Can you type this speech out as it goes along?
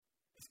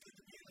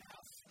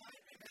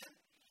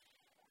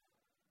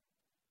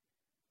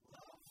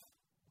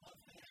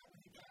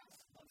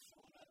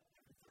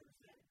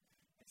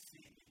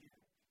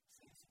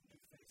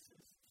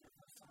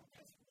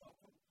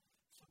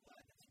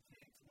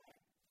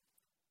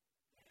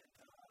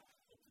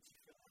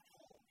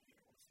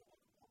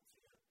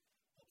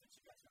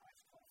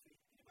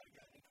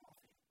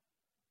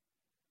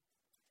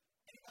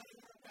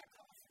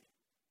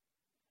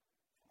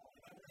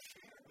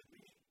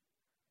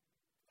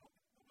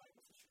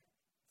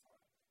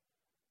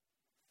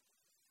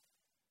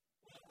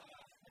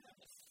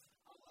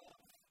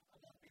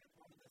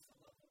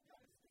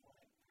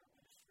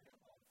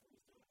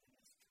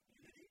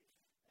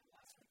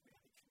we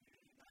had the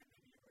community night.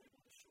 Maybe you were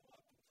able to show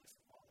up and play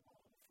some volleyball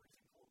in the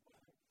freezing cold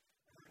weather.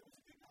 I heard it was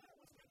a good night. I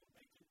wasn't able to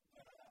make it,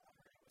 but I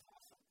heard it was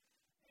awesome.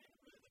 And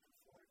I'm really looking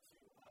forward to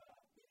meeting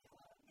a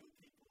lot of new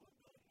people and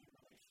building new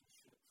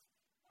relationships.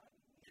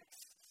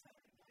 Next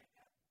Saturday night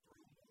at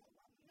Broomhill,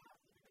 I'm not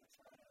even going to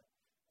try to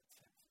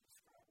attempt to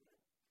describe what it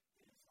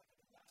is like in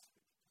the last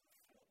week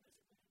because I feel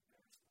physically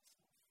embarrassed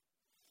myself.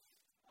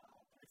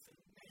 But it's an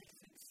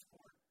amazing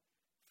sport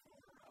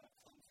for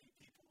clumsy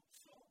people,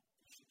 so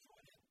you should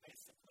join in.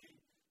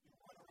 Basically, you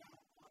run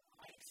around on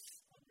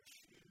ice on your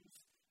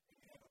shoes, and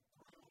you have a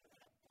broom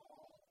and a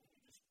ball, and you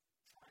just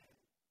try and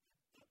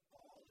hit the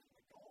ball in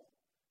the goal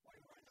while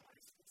you're on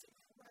ice. It's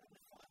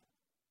incredibly fun.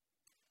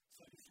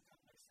 So you should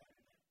come next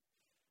Saturday night.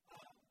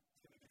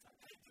 It's going to be a good time.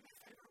 Hey, do me a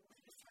favor. Will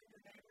you just turn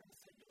your neighbor and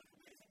say you look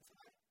amazing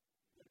tonight?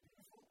 You look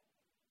beautiful.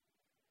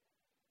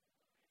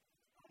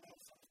 I don't know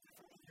if something's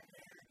different with your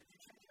hair. Did you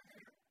change your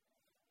hair? I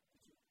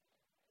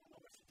don't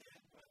know what you did,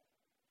 but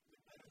you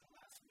look better than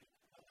last week.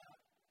 How about that?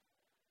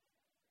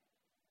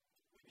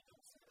 Maybe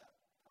don't say that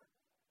part.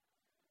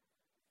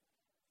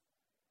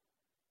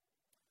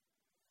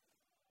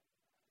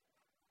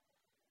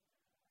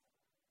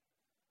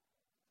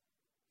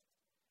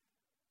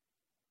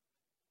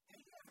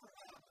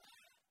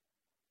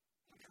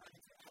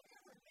 Have you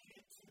ever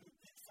needed to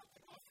get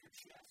something off your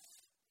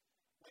chest?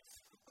 Like,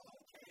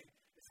 okay,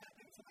 it's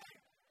happening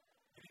tonight.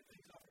 Getting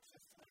things off your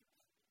chest tonight.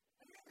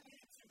 Have you ever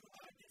needed to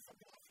get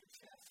something off your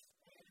chest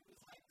and it was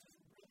like just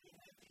really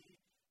heavy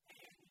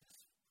and you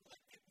just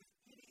like it was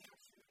eating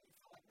at you and you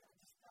felt like,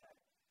 man,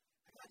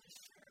 I got to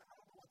share. I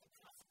don't know what the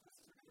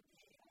consequences are going to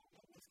be. I don't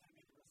know what's going to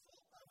be the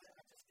result of it.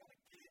 I just got to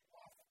get it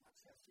off my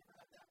chest. You ever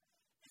had that?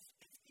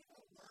 It's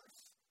even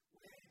worse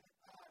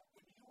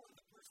when you were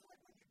the person,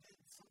 like when you did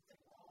something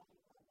wrong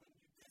or when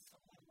you did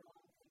someone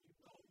wrong and you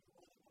know you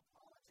owe them an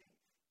apology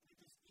and it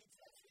just eats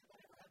at you.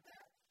 Anybody ever had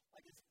that?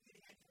 Like it's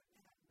eating at you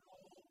and I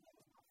know that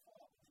was my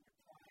fault, and then your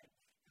pride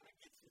kind of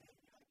gets you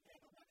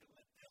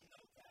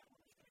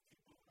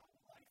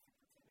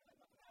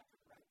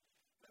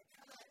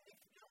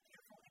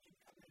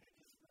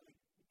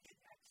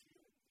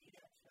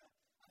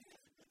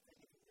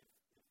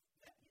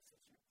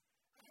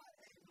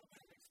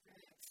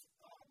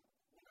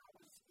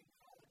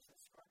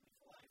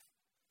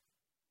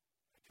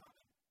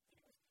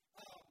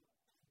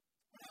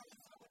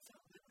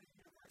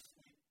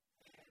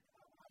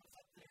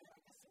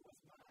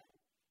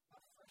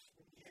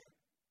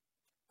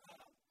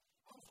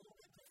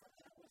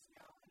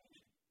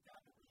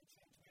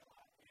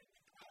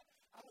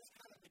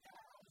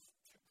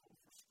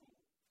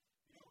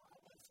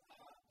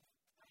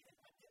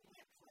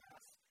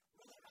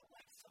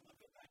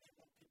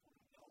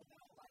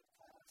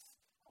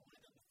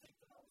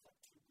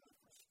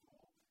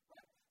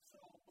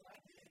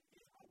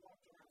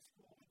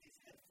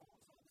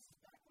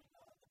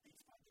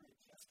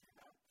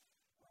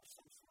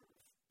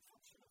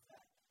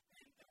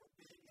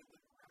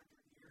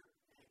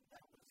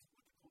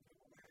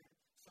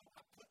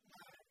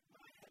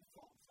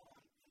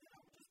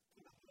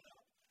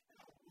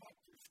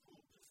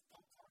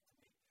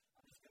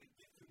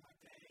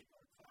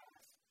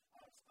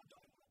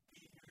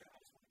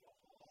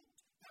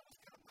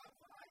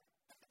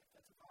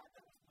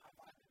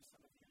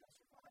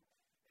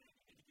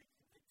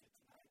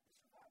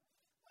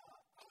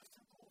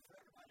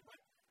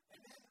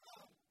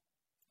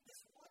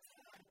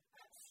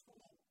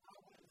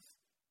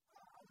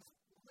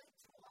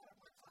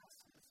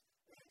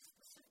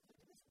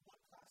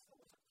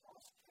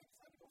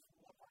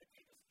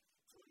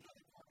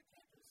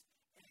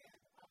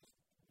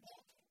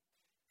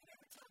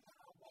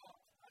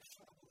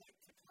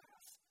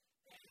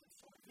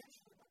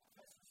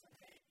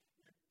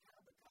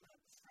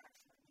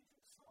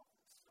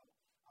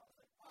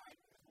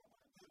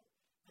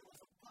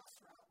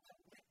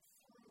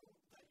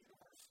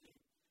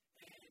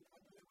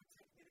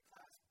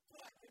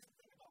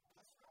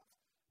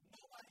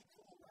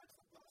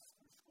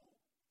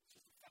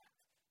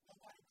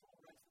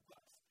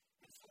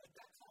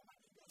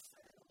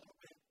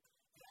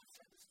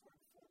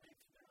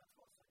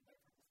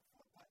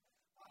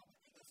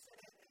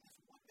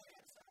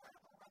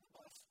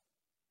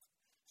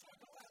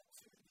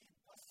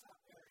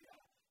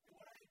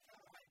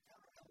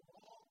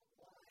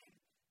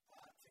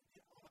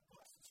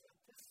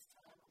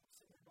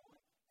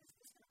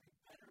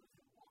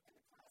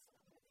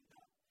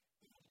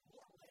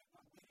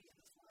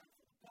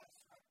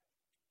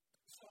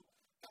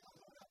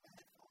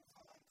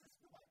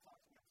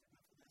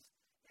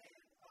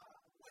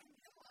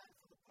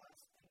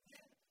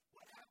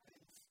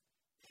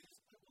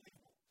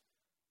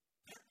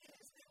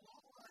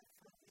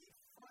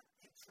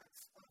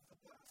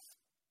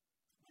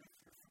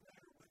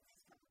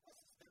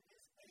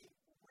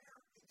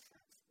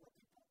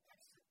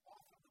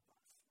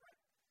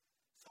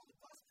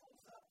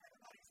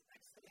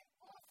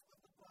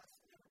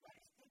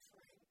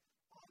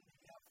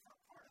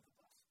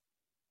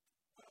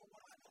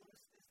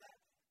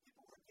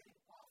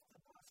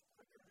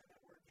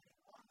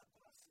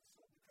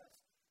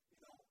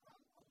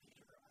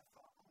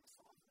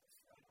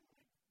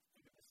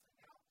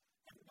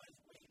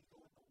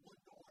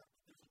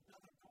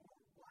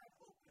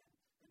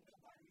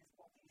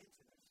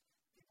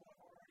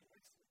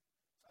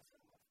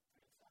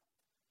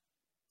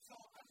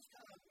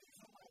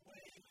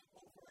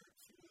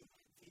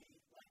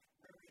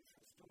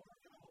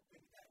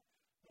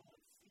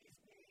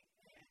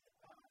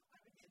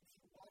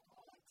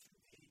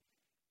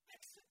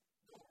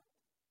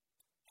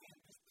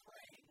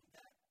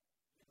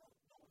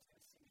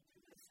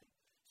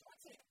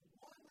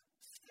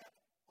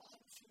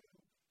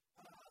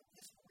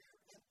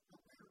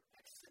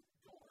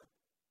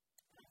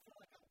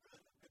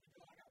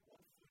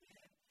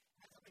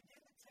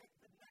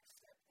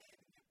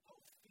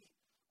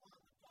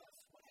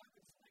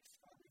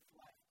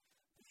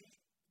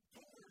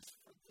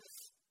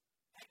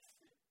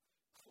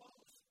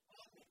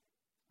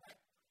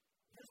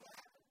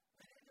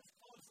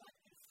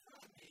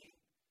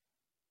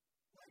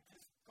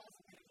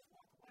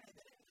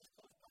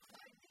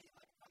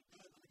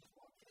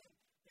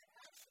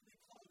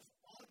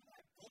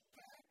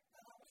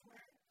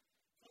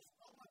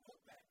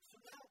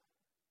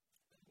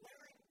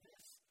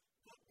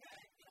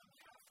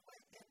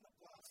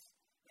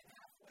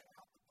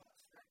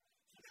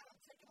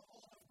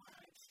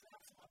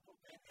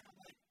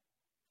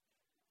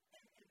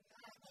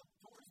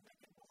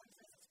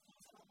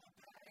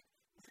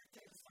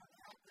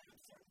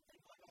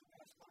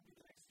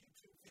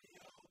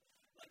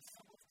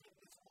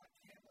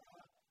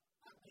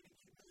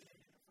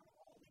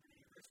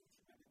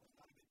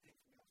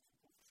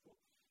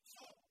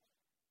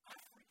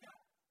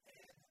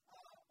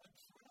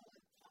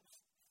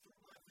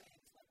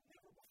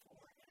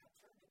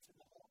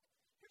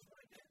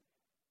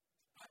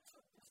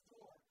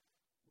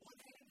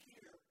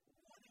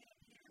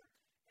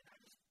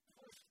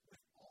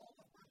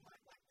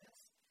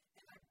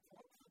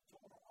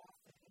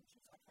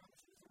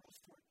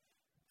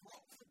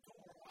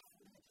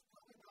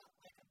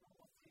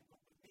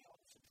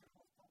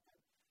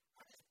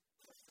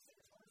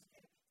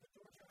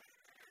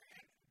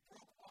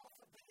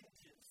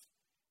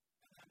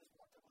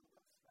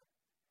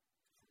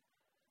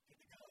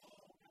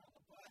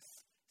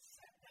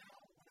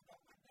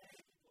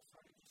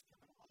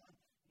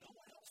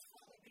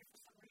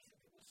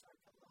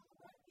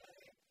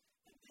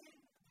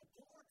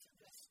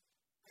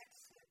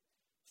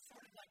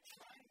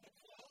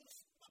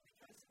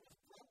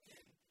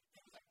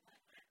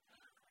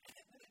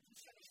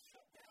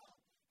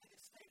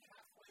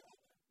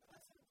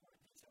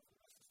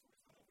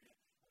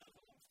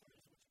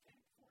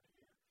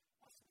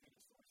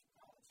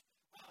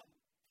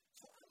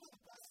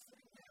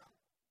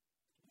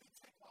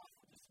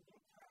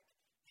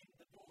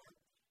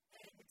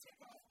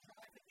off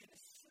driving, and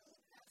as soon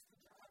as the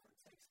driver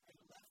takes a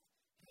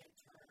left-hand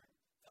turn,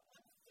 the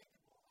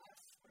unthinkable, I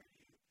swear to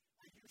you,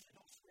 I usually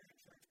don't swear in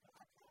church, but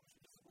I promise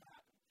you this is what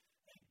happened.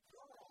 A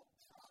girl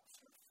drops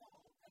her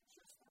phone at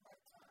just the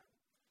right time,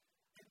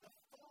 and the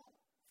phone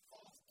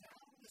falls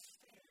down the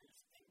stairs,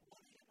 and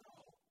what do you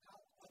know,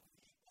 out of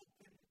the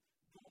open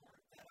door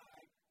that I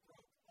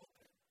broke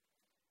open,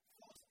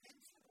 falls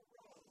into the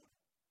road,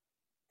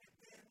 and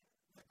then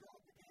the girl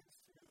begins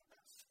to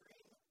not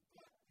scream,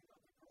 but, the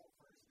girl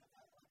version of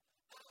that, like,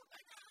 oh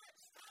my God,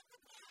 stop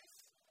the bus!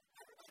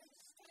 Everybody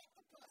stop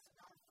the bus! And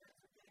our friends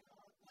are getting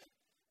on, like,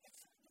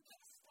 you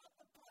gotta stop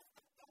the bus,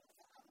 the phone's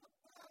on the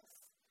bus!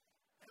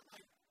 And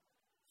like,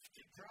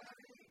 keep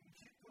driving,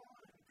 keep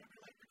going, you're going to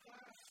be late for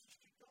class, just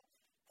keep going.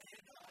 And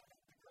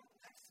the girl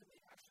next to me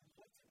actually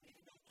looked at me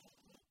and goes,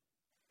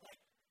 like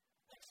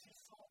she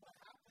saw what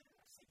happened, and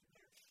I said, you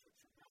better shut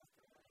your mouth,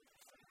 girl.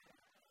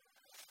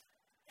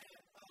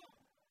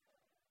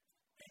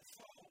 And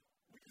so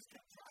we just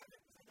kept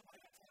driving because nobody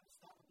had time to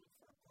stop and look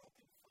for a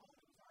broken phone.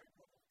 It was already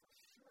broken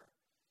for sure.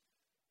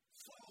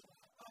 So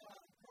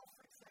the girl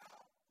freaks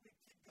out. We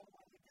keep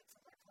going. We get to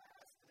my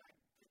class, and I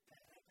get the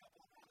heck up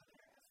and out of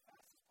there as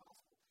fast as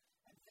possible.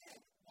 And then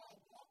while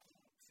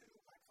walking to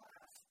my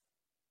class,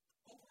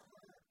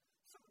 overheard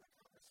some of the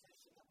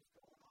conversation that was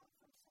going on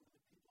from some of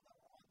the people that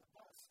were on the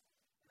bus.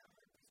 And I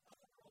heard these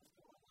other girls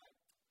going like,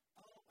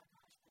 oh my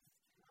gosh, I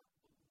just cannot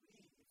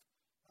believe,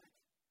 like,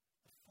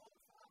 the phone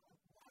fell.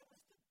 Why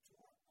was the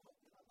door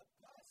open on the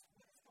bus?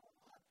 What is going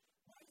on?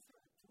 Why is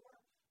there a door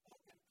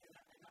open? And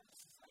I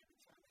just decided to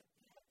chime in.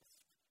 This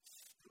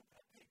stupid.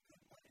 I paid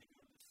good money to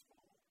go to this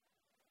school.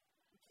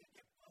 We can't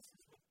get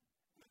buses with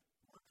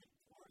working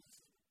doors. This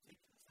is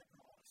ridiculous. That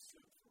girl ought to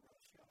sue for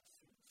us. She ought to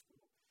sue the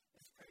school.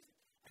 It's crazy.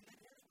 And then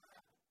here's what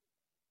happened.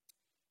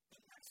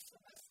 The next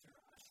semester,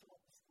 I show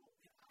up to school,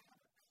 and I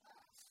have a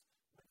class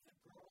with the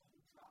girl who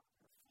dropped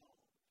her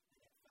phone,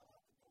 and it fell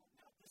out the door.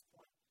 Now, at this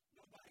point,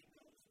 nobody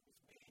knows it was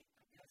me.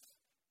 I guess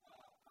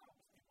I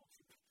was able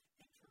to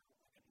enter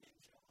like a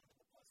ninja onto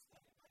the bus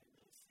without anybody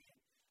really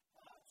seeing.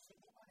 So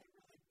nobody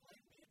really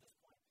blamed me at this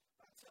point.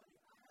 But I'm telling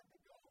you, I had to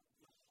go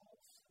the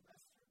whole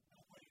semester, no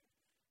wait,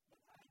 but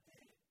I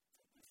did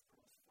take this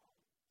girl's phone.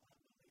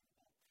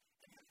 Unbelievable.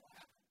 And here's what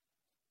happened.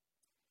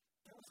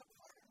 There was a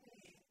part of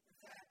me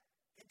that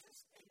it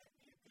just ate at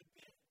me a good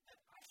bit that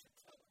I should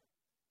tell her.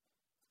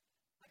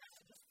 Like, I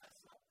should just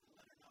fess up and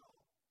let her know.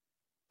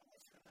 I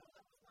want you to know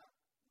that was not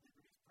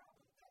Liberty's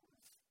problem. That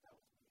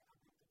was me. I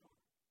broke the door.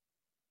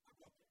 I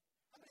broke it.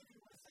 How many of you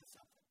want to say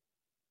something?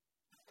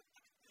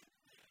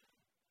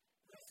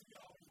 The rest of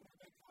y'all just want to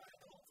be quiet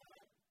the whole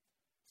time.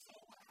 So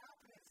what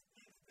happens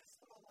is this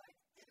little, like,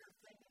 inner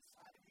thing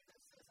inside of you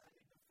that says, I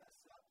need to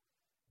fess up.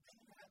 Then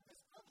you have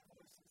this other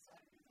voice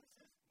inside of you that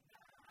says,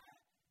 nah,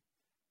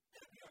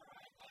 it'll be all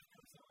right. Life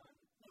goes on.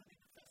 No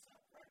need to fess up,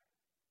 right?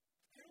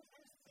 Here's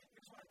the thing.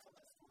 Here's why I tell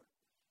that story.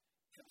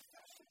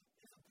 Confession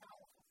is a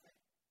powerful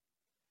thing.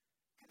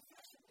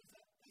 Confession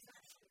is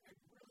actually a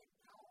really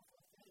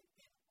powerful thing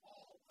in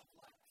all of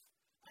life.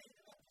 I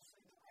ended up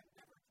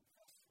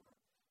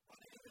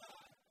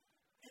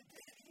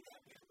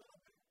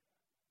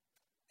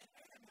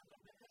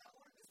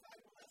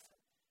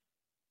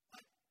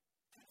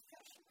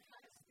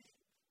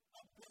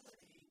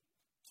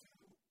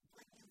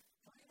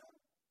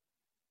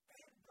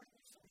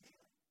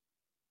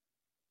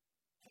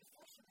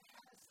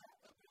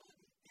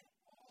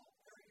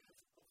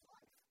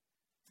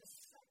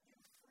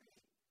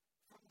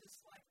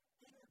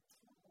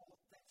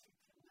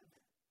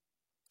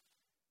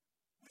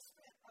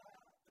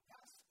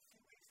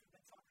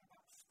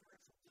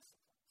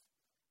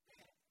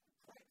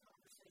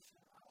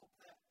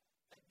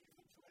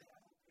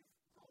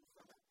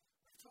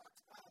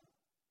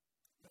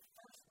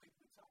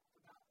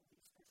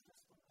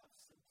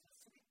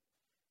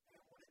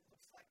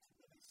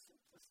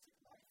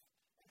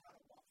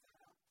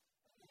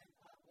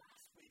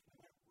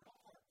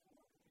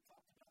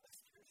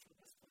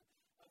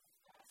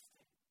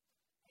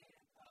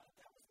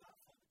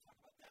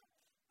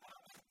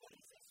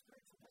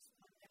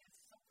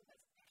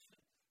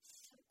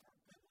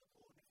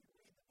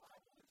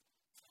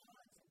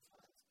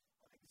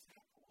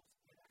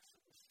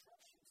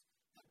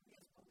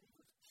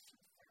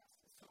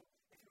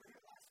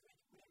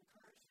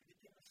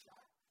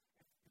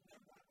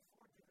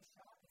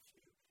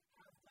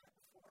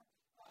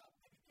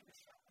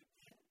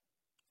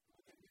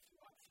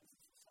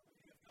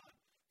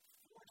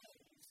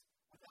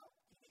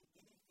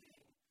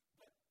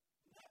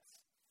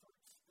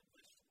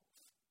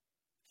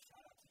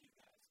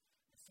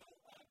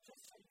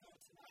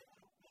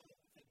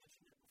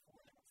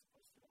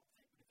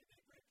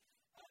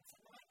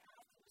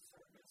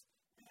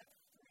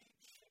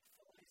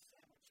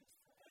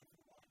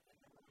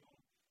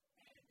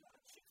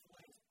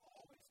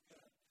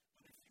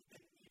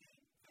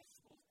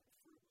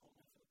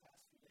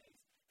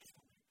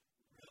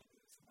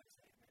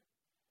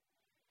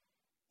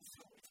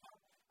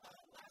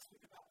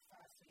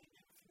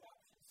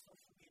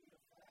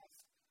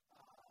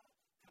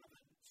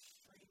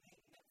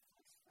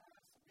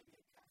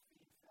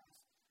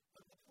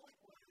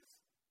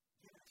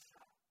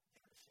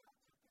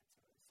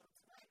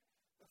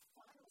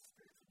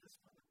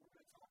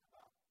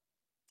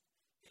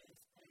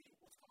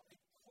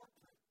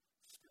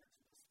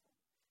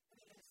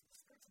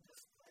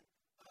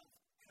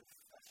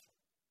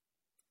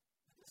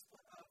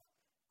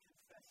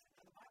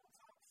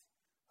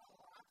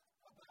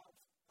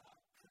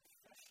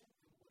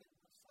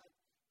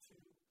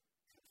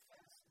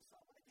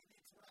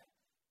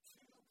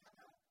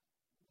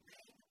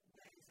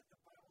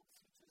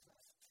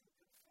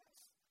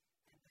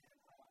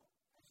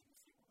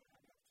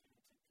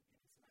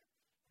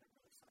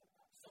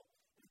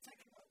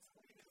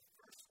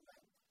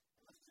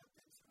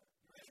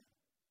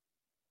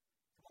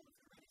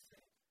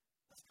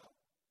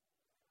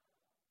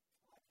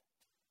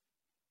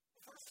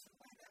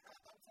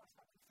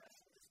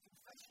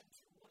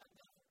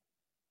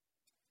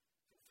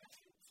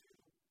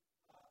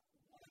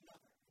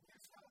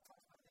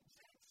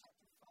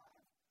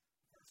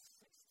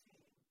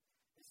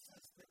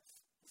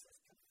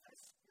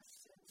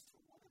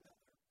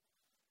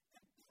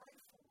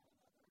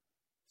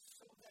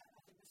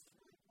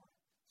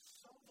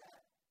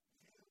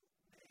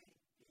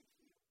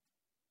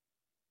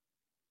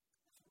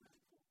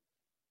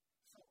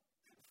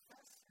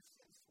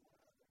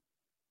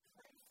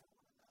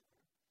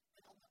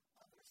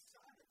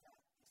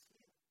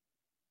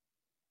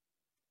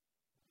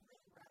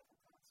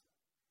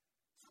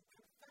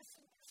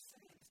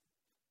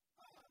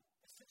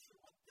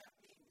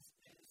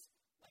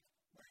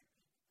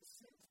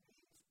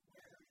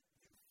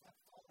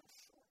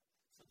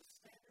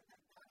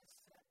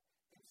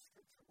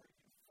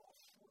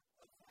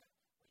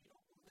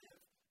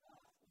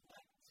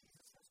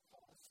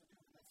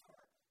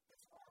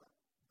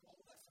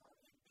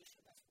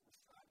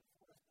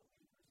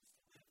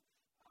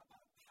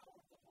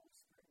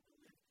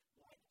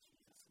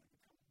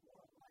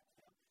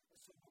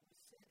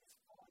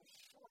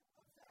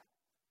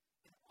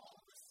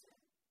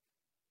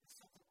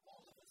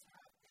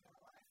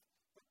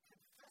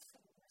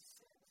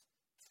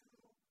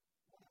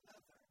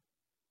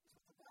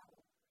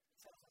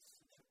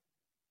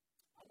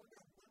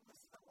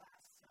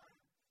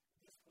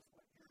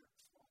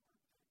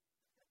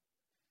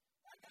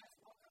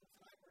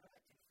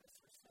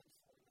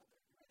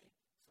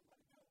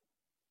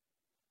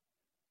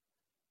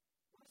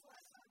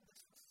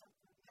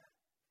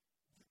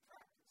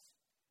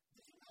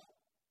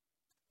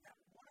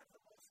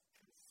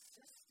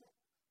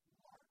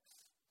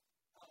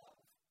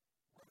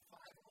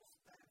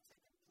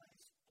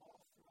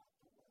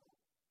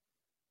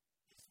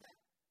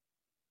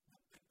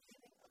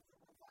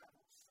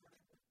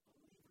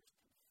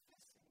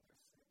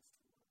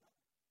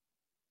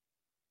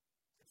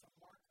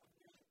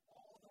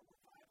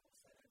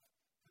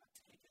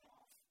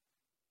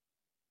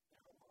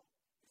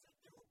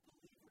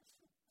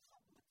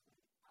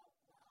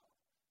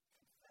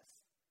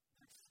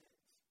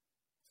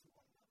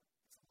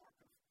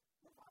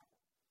revival.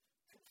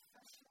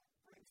 Confession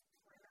brings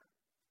prayer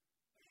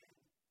and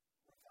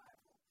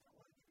revival. And I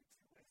want to give you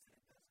two ways that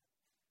it does it.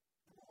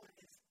 Number one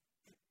is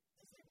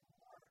it is a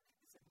mark.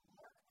 It's a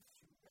mark of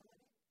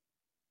humility,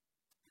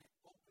 and it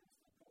opens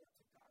the door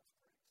to God's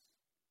grace.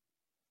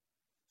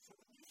 So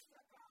when you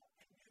step out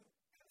and you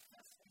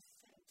confess a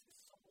sin to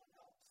someone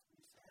else, and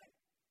you say, hey,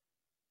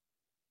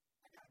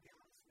 I got to be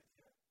honest with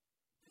you.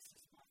 This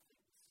is my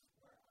thing. This is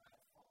where I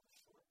have fallen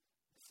short.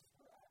 This is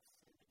where I have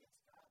sinned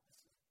against God.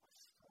 This is my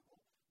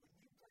struggle. When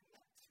you bring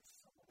that to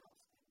someone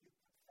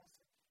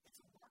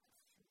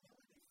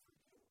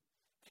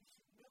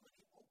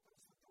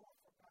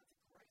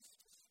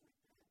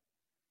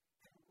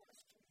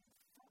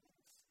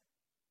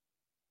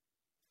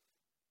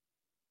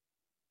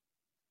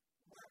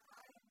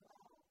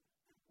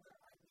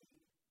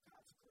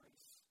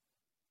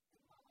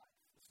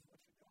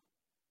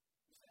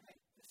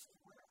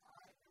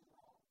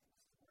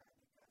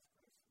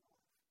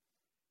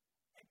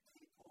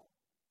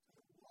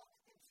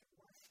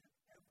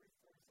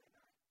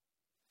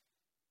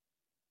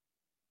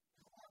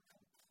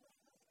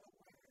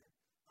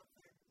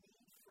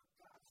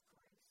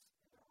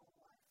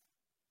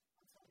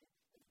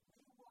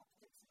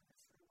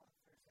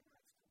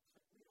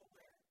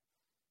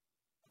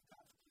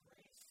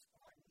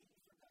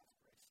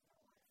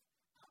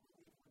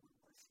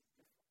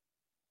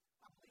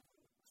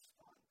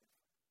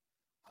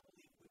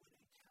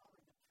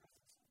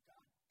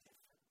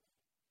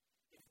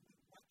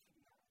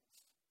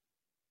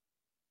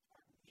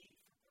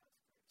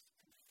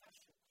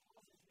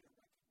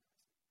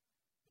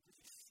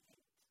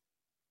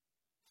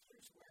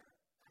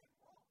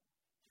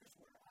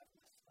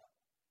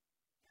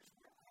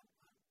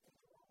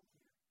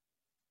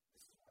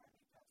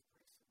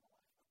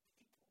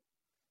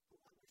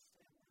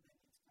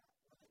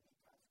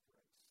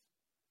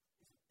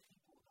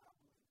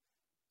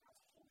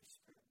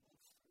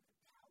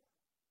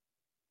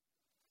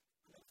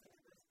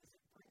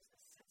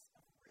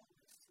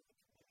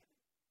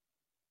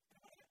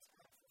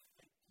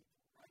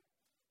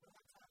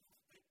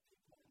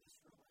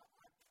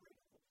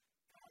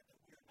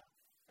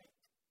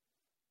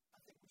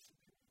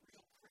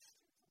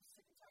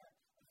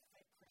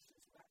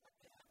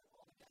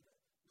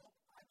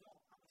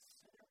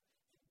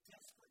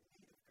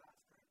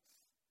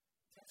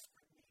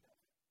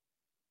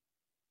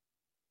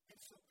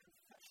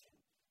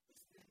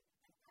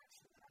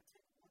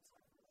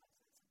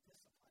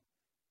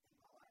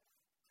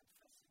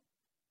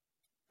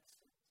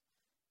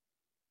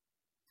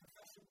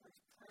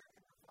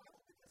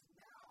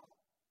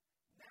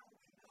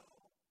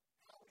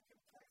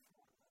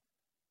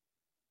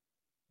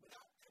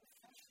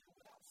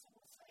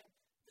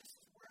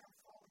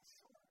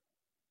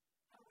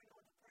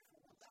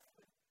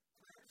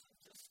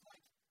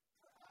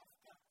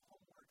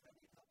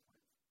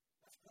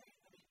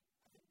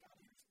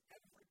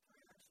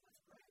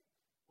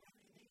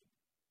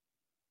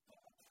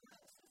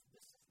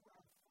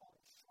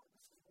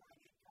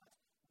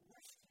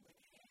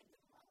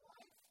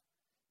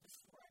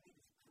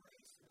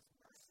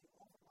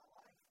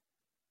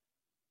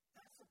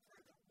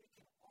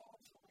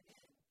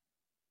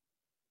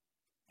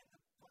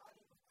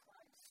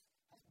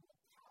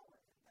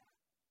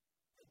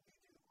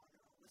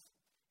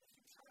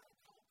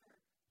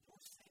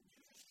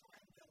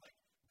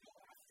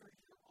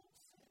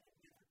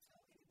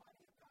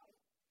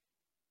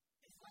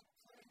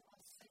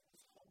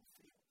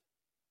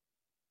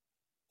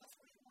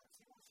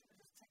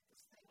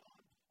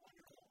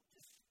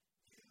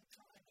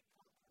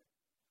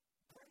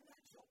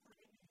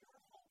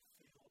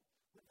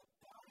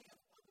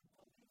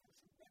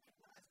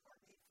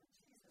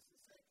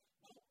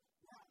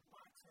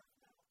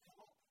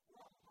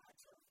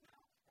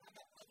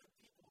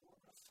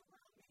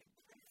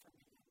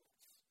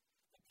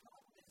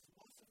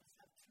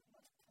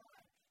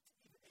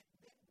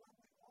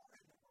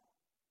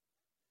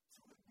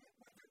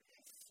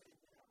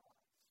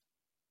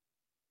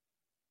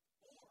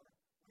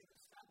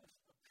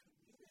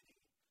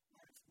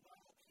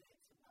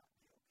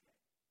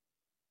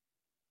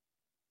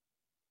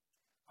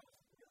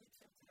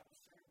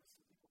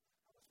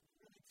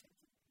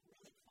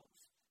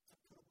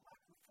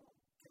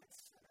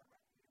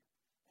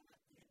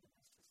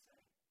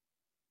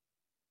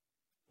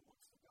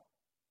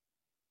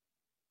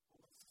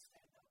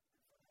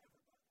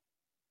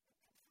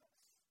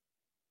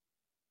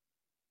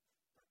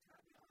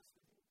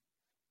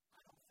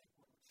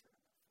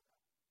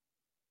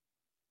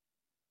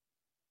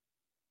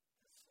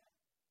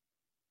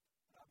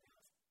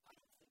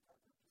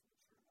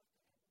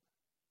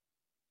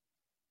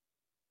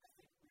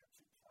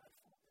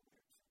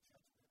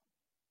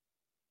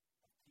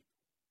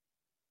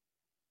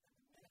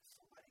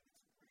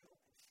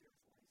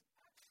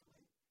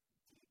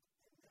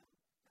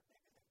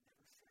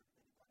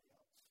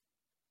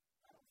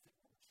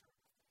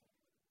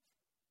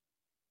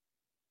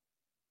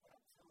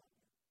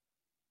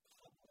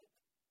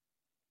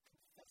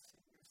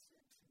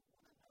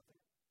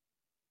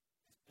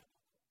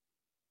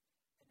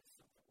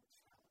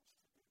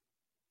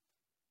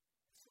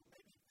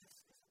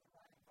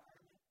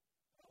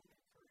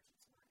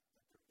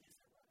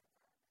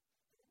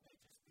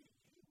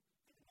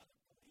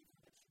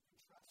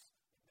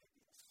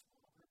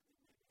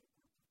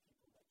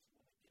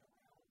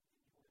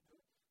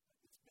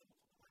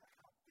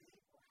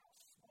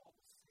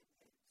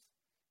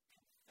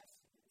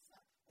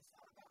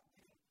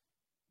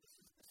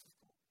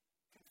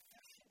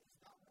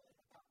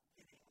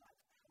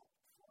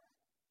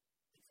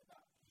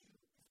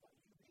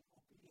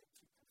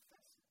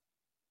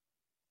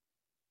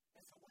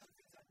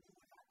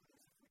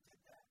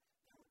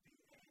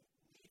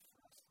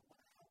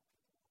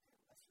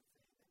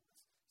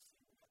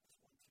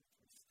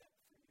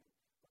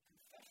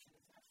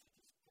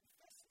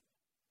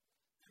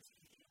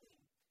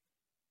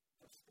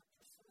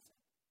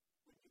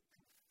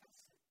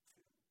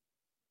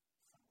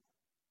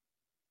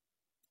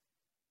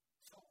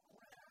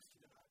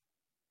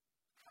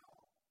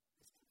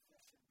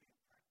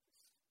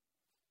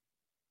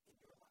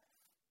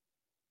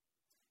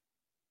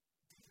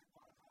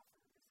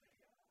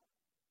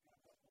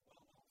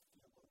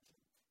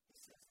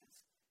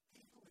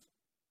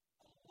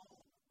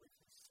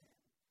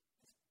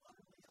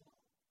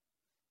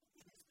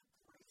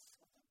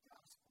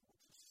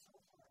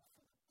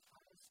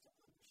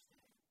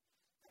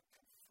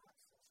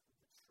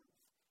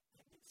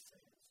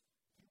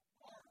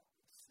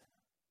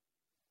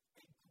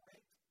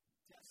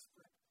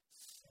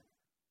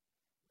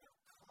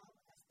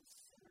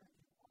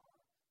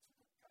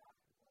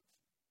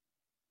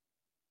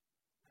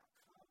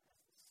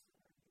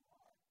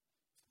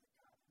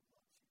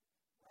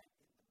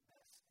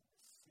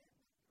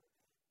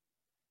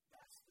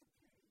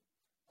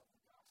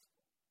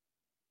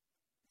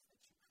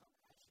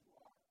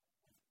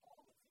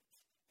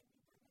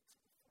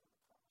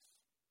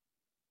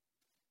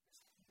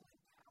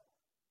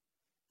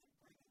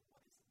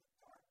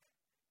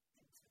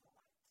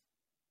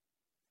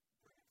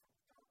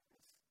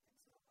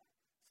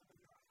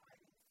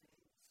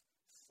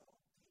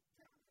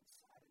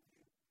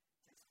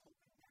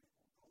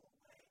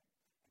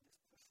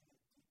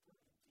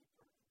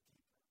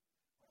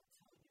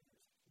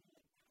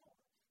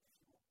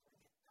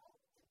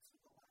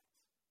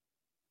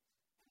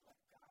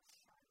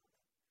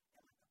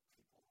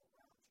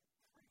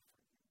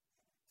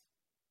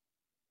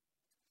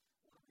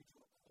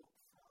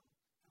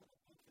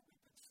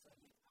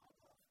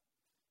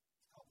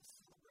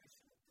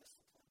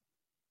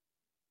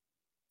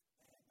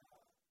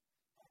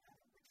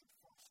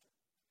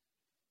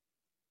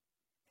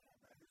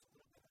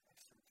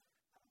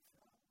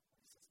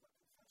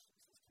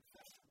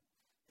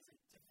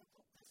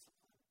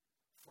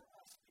for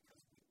us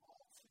because we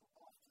all too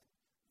often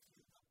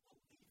view the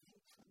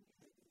believing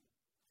community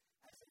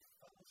as a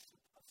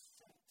fellowship of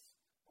saints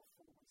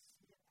before we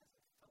see it as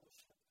a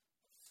fellowship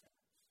of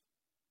sinners.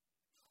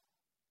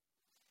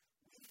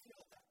 We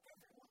feel that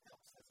everyone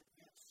else has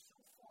advanced so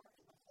far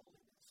in the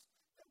holiness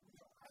that we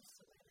are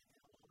isolated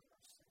and alone in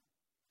our sin.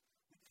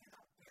 We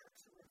cannot bear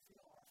to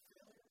reveal our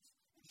failures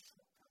and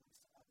shortcomings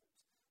to others.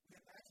 We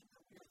imagine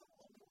that we are the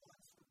only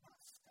ones who have not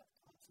stepped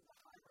onto the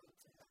high road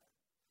to heaven.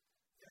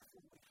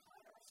 Therefore, we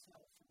hide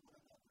ourselves from one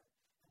another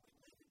and we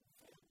live in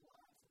vain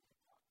lives of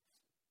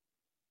hypocrisy.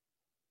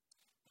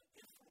 But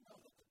if we know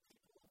that the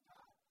people of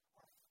God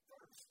are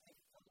first a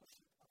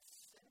fellowship of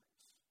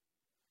sinners,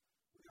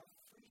 we are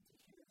free to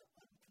hear the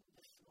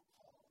unconditional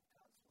call of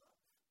God's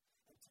love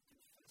and to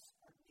confess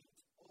our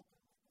needs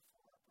openly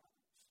before our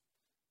brothers and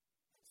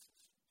sisters.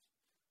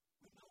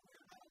 We know we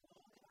are not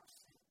alone in our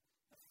sin.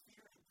 The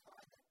fear and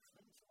pride that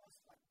cling to us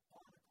like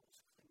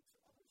barnacles cling to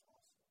others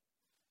also.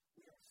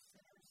 We are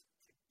sinners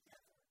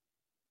together.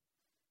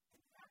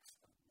 In acts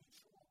of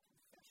mutual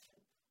confession,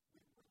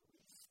 we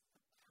release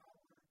the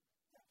power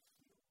that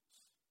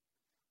heals.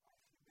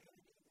 Our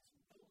humanity is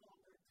no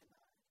longer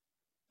denied,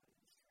 but it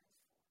is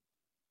transformed.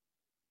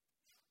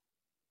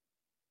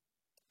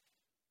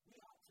 We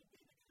ought to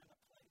be the kind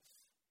of place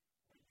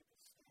where you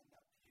can stand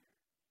up here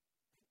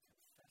and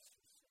confess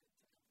your sin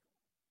to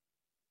everyone.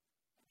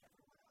 And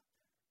everyone out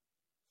there should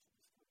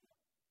just go, yeah,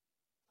 I'm a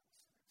sinner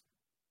too.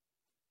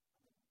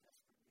 I'm in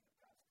desperate need of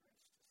God's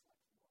grace just like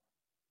you are.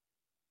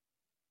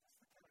 That's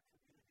the kind of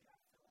community I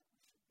feel like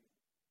we should be.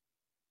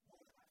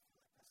 More than I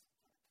feel like that's the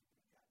kind of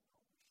community I know we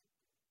should be.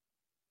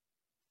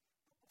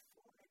 But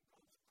before it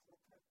goes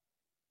corporate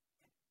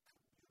and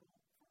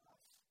communal for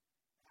us,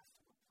 it has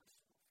to go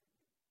personal for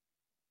you.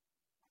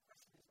 My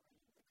question is, are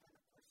you the kind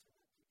of person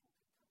that people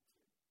can come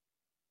to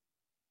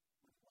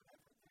with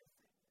whatever their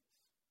thing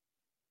is,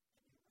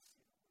 and you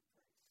receive it with grace,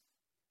 and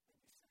you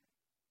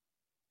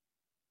say,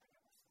 I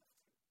got my stuff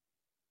too.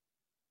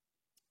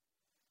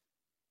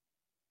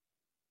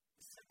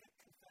 The second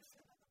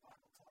confession that the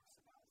Bible talks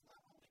about is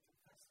not only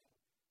confessing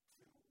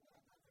to one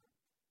another,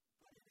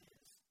 but it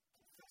is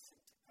confessing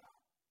to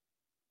God.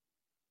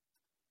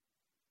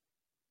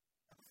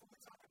 And before we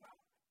talk about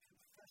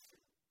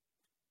confession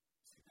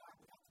to God,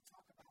 we have to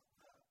talk about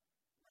the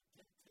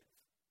redemptive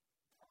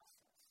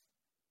process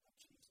of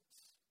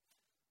Jesus.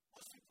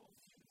 Most people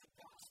view the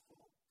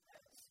gospel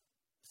as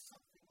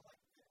something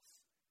like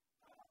this.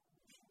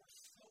 We were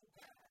so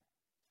bad,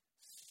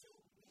 so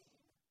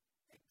mean,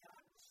 and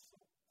God was so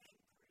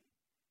angry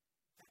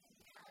that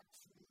he had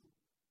to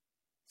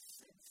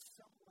send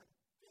someone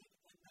big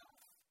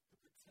enough who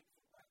could take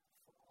the right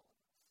for all of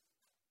us.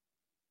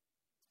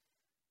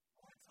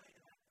 I want to tell you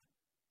that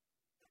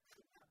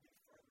could not be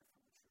further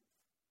from the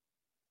truth.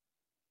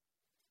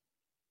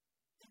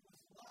 It was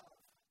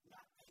love,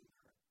 not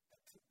anger,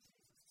 that took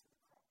Jesus to the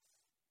cross.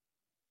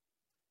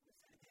 Let me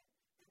say it again.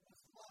 It was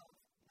love,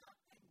 not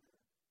anger,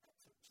 that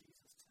took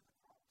Jesus to the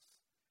cross.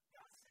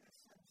 God sent his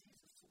son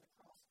Jesus to the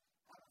cross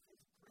out of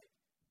his great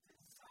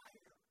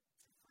desire to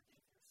forgive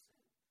your sin,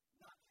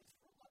 not his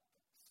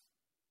reluctance.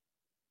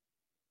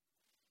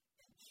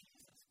 And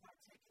Jesus, by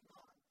taking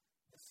on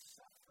the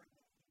suffering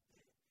that he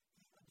did,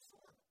 he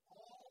absorbed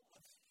all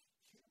of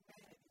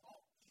humanity,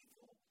 all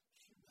evil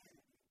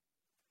humanity.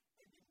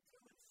 And in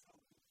doing so,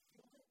 he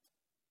healed it,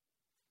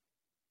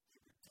 he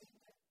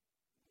redeemed it,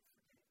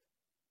 and he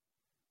forgave it.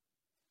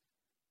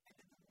 And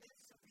in the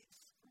midst of the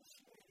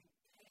excruciating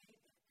pain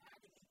and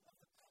agony of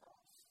the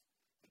cross,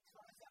 he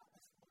cries out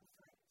this one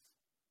phrase.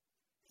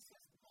 He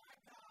says, my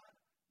God,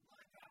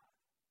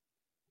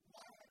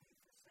 why have you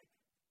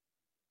forsaken me?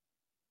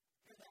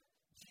 Hear that?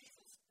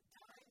 Jesus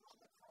dying on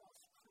the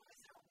cross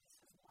cries out and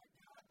says, my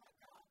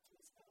God,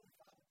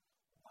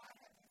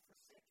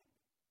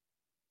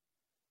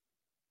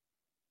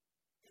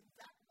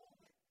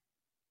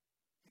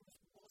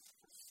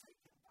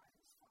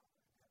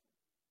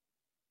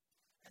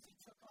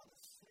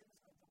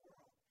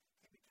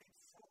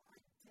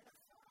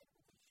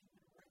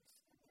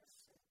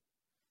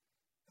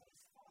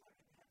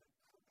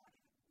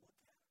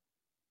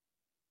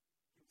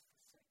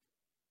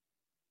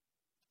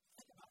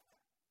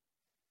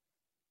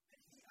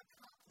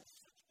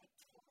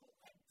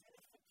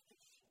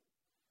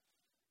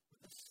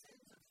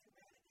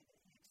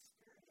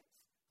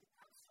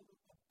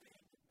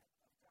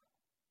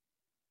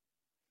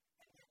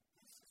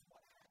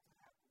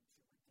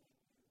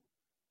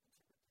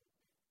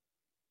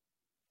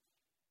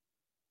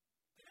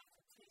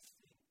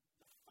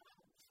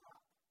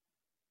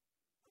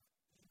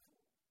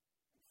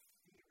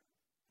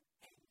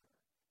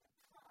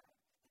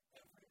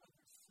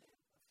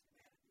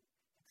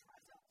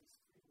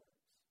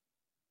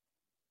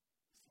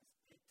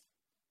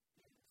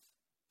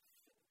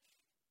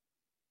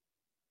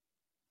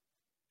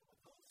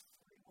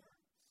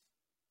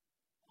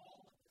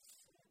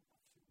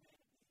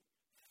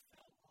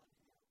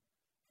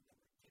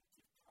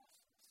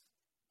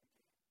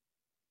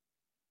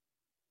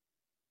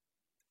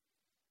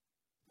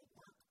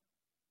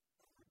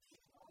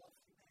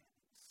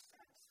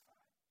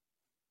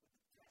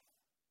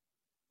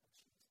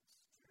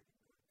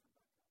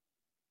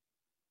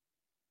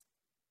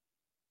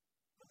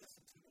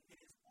 It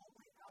is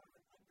only out of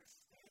an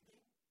understanding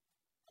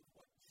of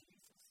what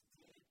Jesus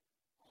did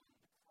on the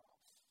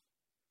cross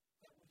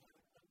that we have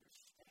an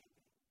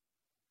understanding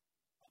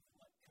of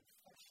what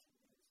confession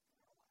is in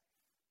our life.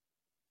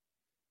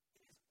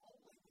 It is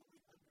only when we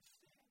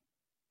understand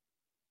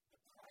the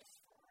price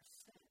for our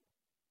sin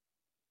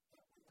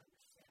that we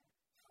understand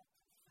how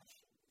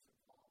confession is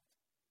involved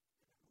in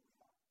who we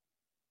are.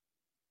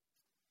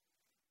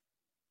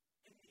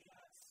 In the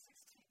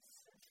 16th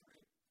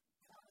century,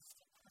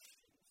 Protestant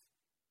Christians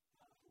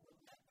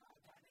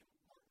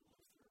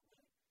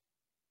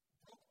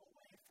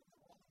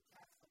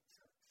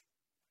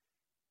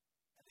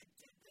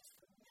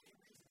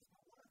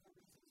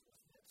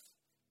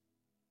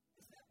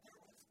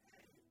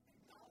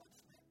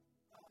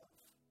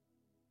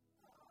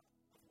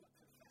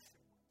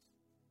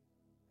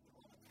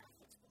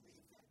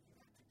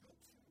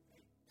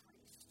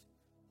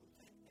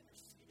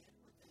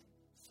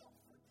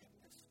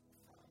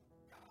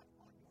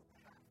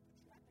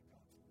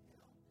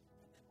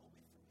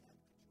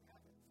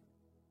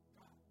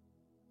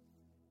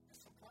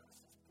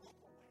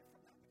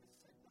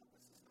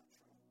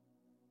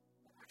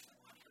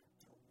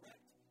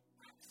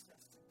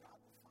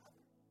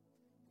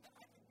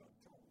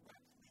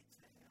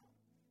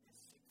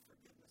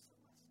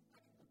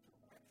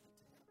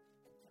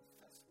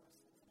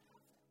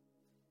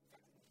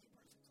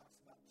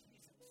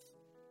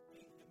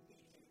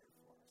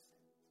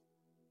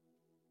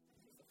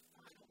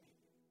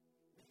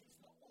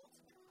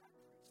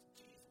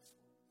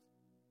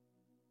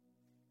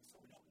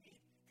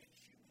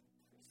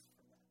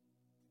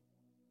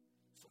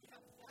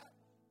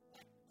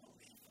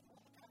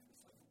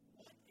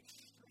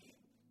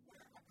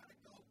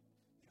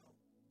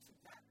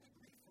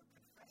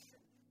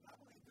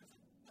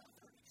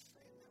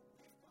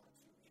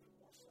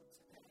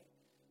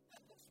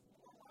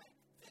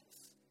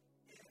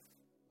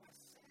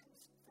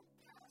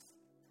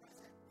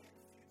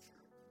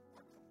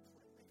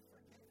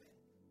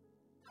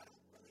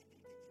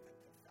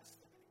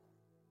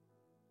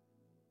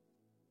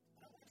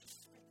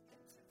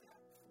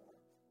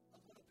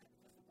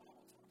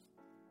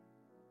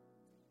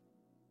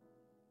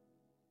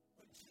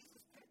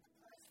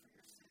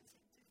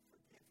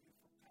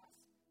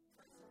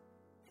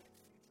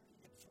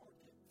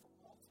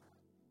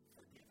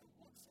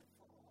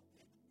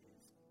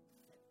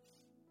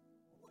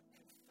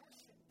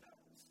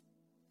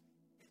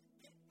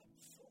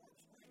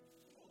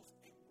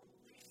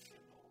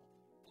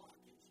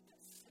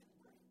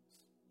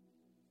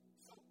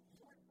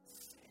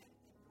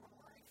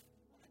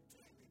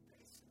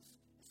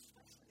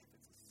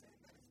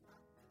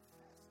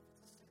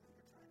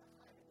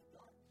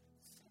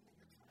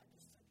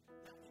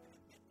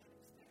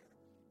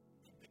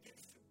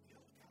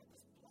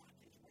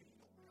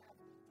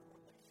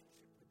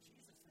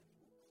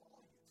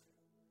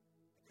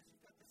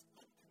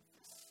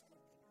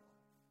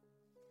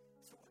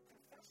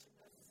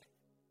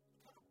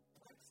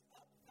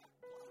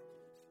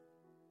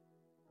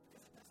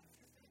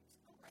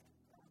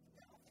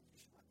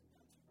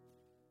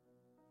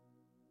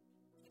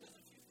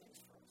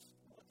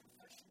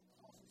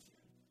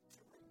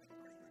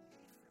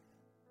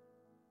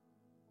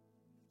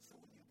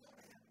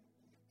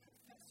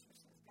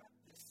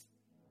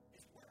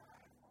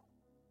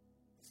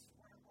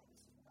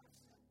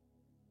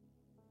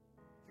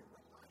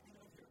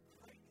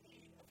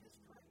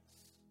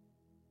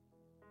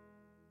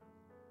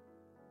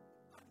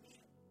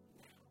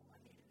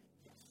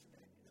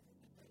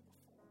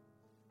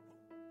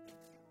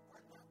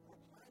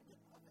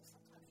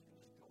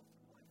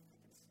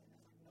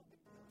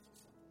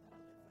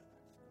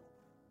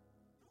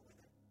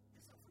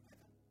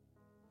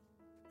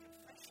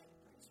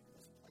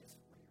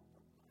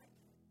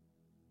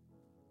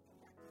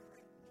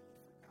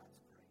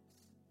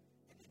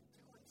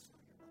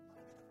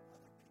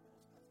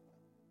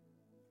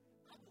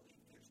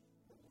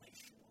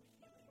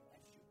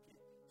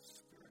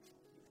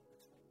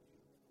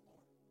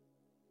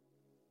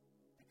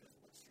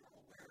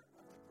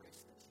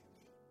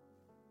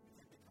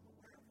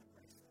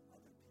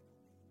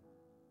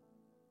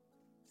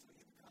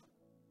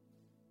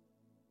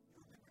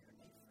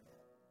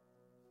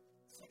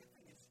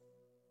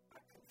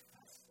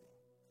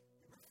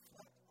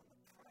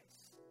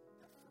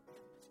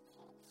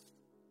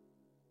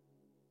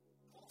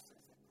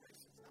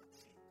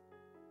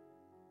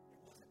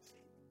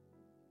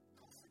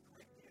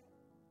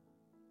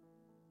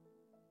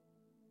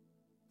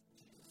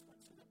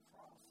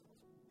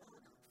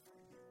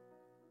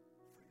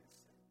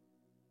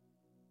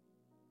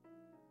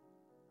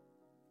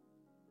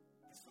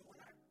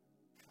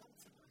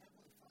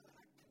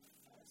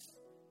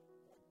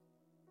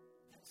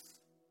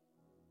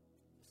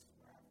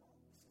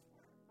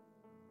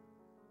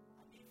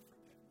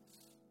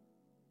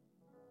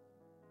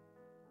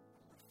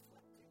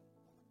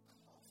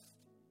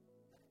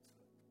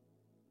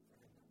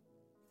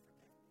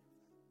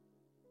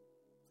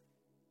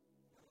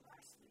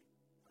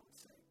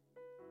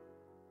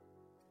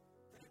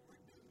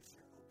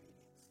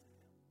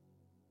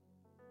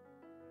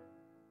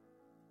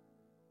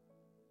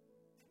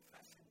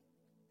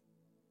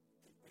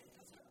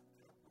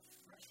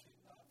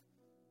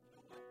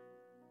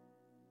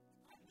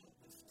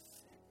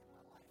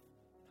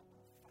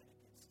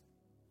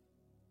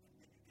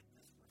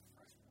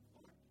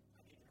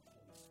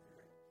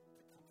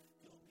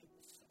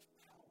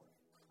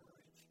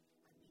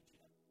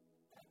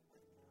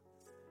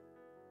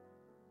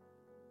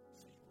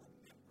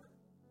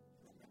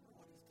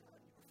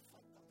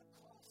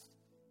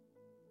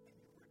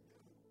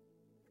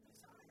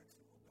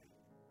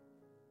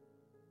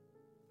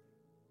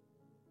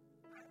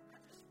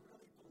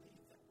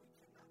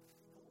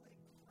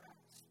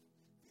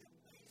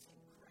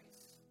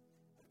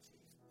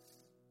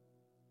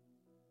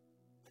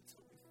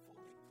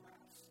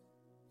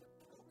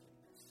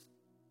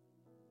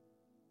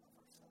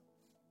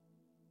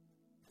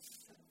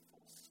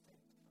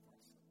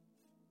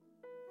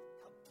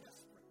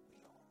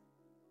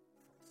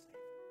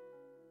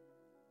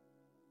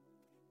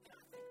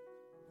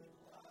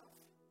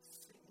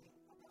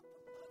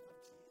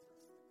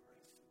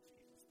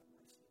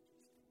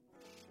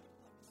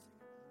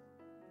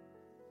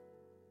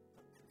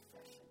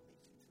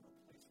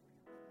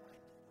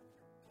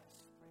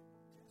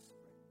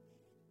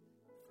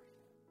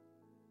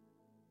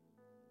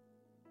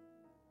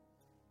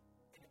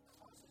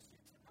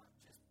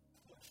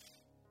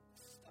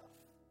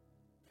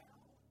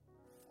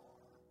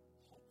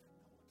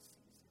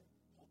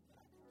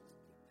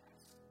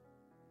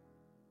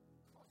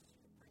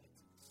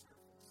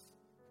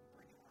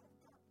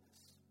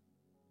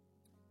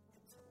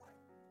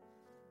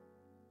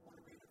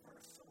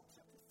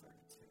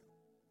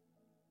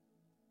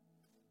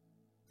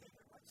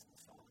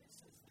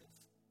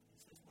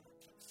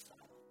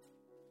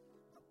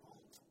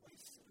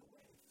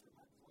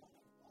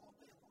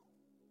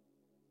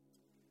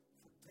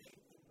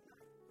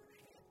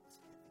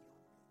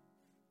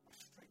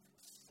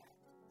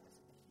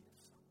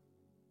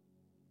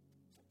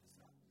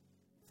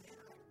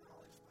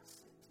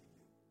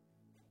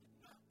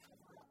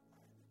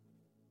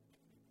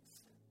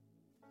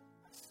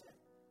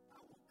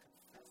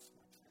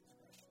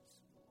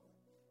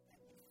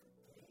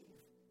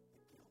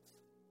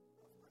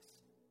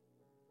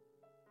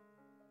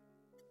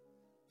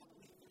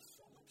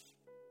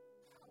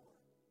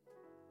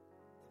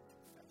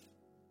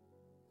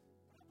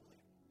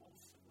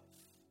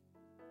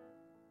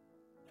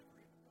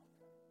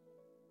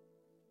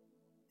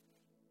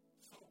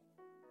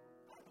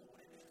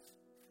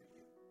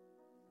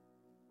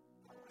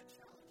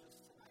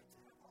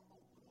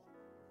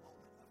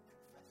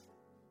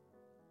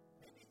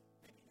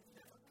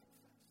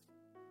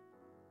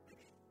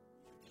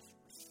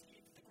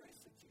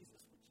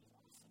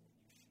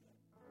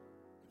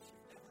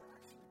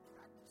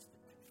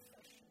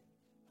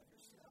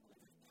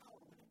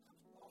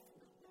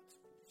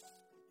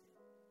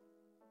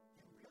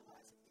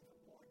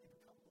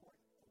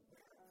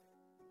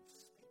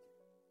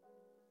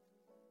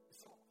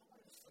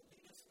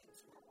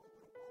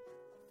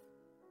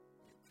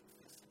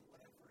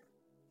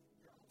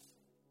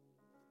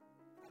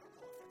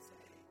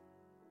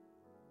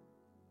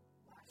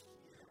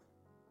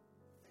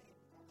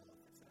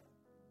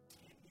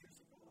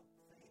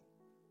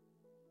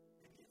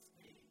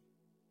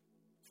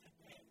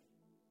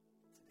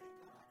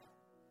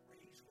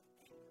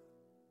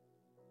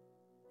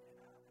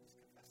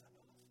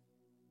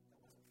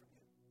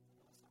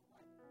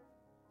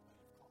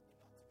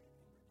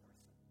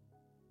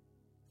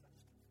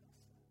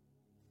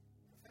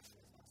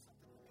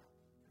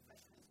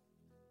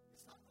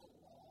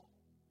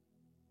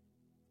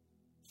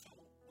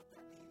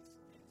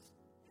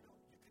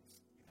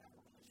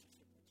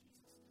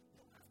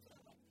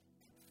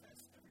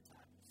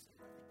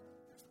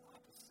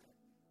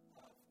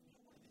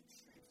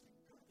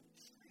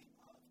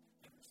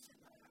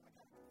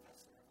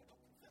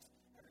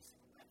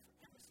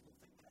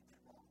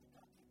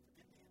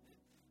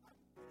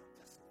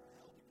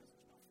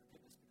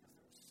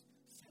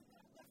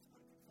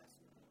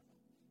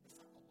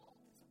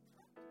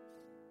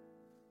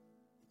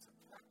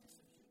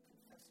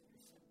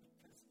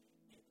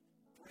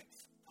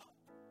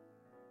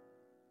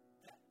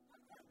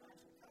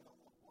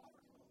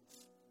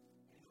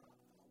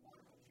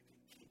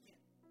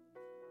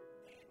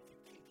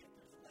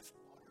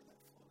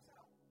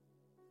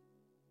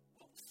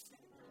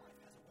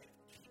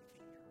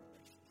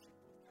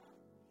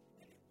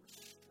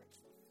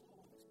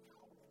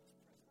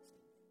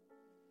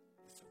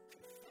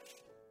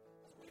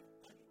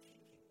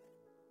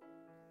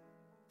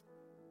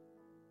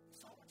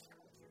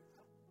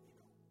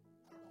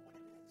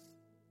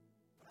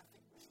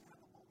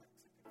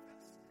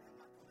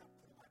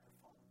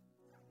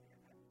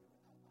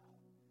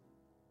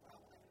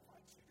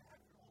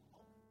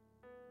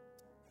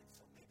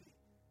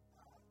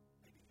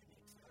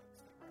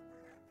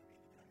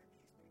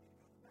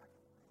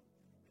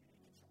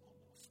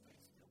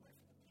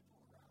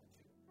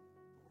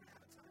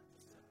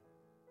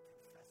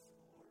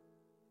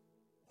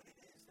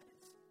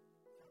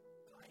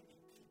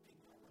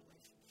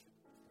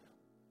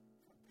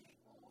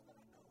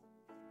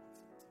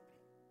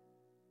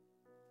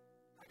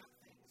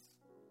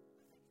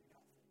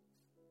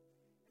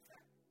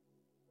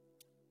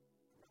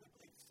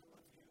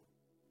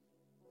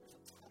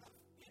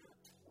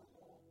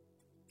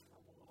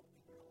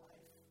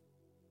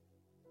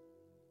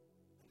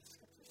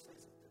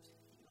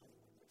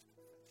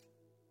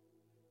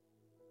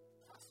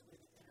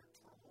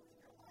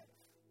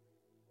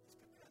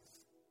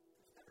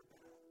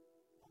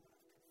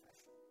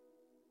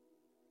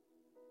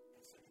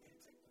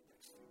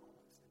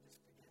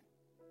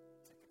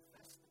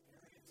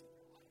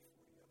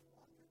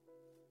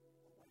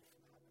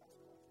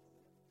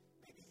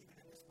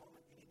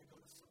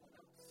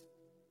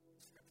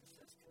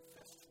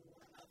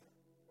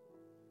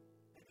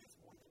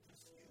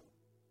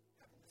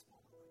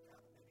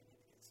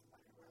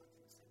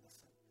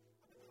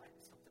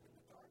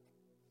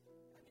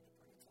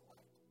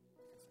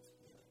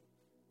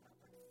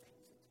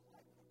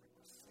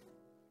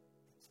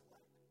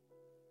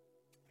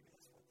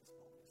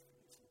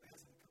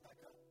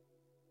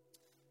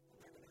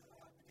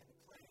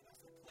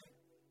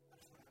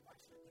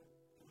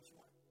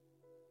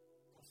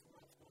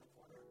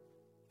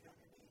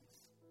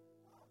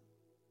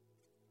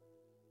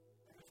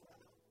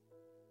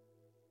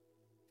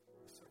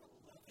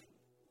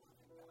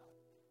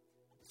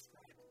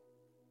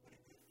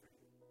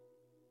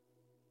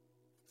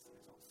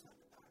so